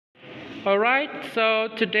Alright, so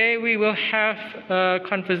today we will have a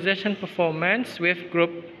conversation performance with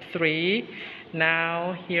group 3.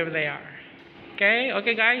 Now, here they are.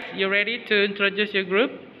 Okay guys, you ready to introduce your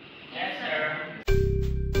group? Yes, sir.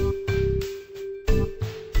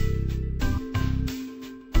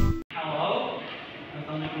 Hello.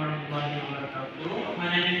 Assalamualaikum warahmatullahi wabarakatuh.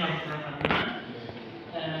 My name is Hatta.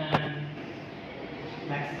 And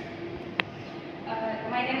next.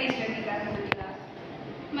 My name is Universitas.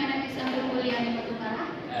 My name is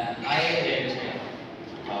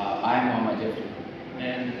I'm Muhammad Jeffrey.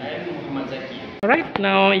 And I am Muhammad Zaki. Alright,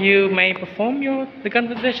 now you may perform the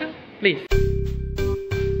conversation, please.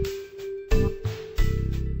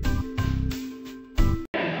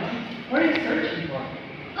 What are you searching for?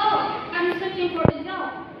 Oh, I'm searching for a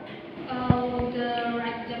job. The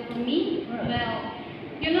right job for me? Well,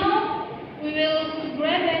 we will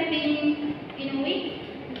graduating in a week,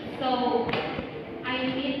 so I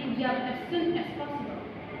need a job as soon as possible.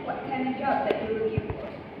 What kind of job that you're looking for?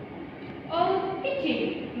 Oh,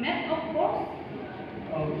 teaching, math of course.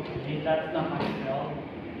 Oh, okay, that's not my field.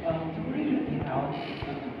 To bring anything else?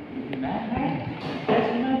 Math?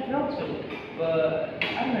 That's my field too. But I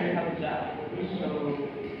already have a job, so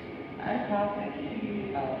I have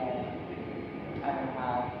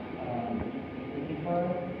looking for.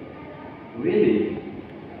 Really?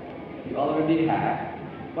 You already have?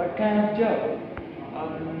 What kind of job?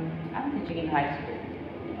 I'm teaching in high school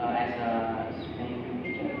as a Spanish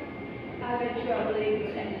teacher. I bet you are really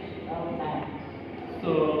good at it. All the time.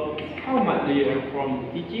 So, how much do you earn from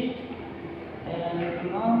teaching? And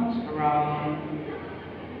amounts around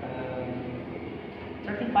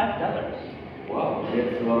 $35. Wow,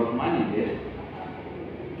 that's a lot of money, dear.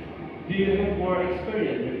 Do you have more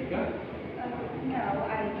experience, Rika? No, I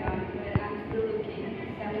don't, but I'm still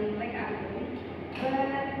looking. Sounding like I'm doing. But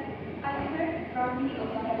I heard from you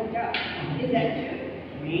about a job. Is that true?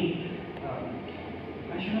 Me?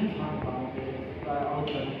 I shouldn't talk about this, but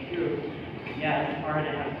also it's true. Yeah, it's hard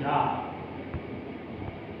to have a job.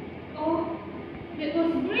 Oh, that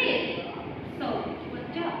was great. So, what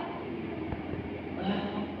job?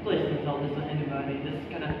 Please don't tell this to anybody. This is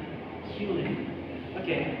kind of killing.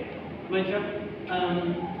 Okay, my job.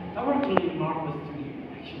 I work really marvelous to me,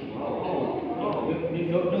 actually. No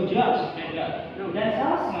jobs. No, that's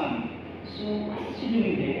awesome. So, what you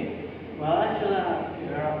doing there? Well, actually, I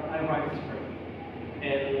write script.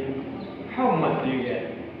 And how much do you get?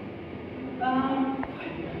 The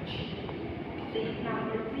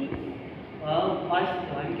number, please. Well, I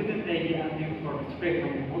give it paid asking for a script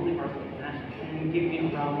from multi-person and give me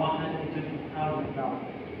around $150,000.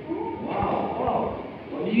 Wow.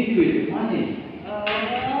 What do you do with your money?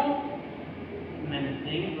 Well, many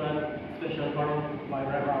things, but especially for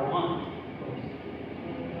whatever I want, of course.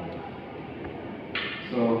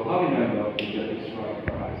 So, how do you know about the job is right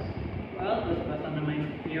for us? Well, this based on my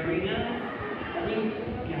experience. I think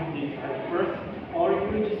you have to try it first, or you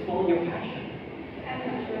could just follow your passion. I'm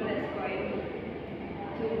not sure that's going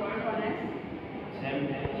to work on us. Same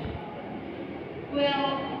page. Well,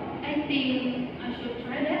 I think I should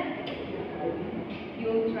try that.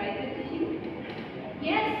 You'll try to teach?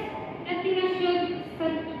 Yes, I think I should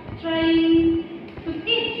start trying to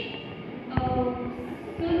teach as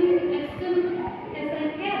soon as I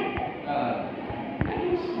can. I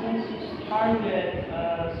guess let's just target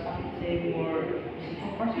something more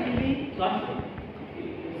simple first, maybe? Classroom.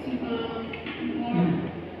 Simple,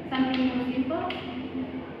 something more simple.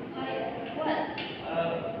 Like what?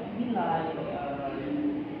 Maybe like,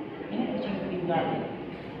 teaching kindergarten.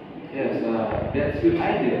 Yes, that's a good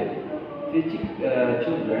idea. Teaching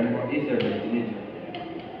children more easier than teenagers.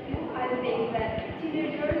 I think that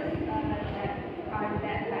teenagers that aren't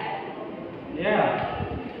that bad. Yeah,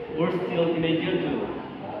 we're still teenagers too.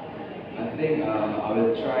 I think I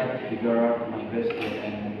will try to figure out my best skill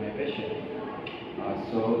and my passion,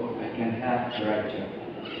 so I can have the right job.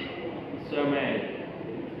 So, mate.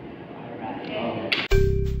 Alright.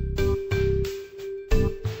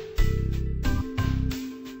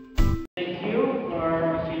 Thank you for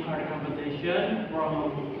watching our conversation from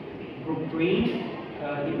Group 3,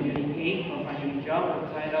 Team Unit 8 of finding a job,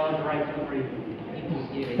 titled The Right Job for You.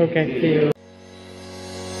 Okay, see you.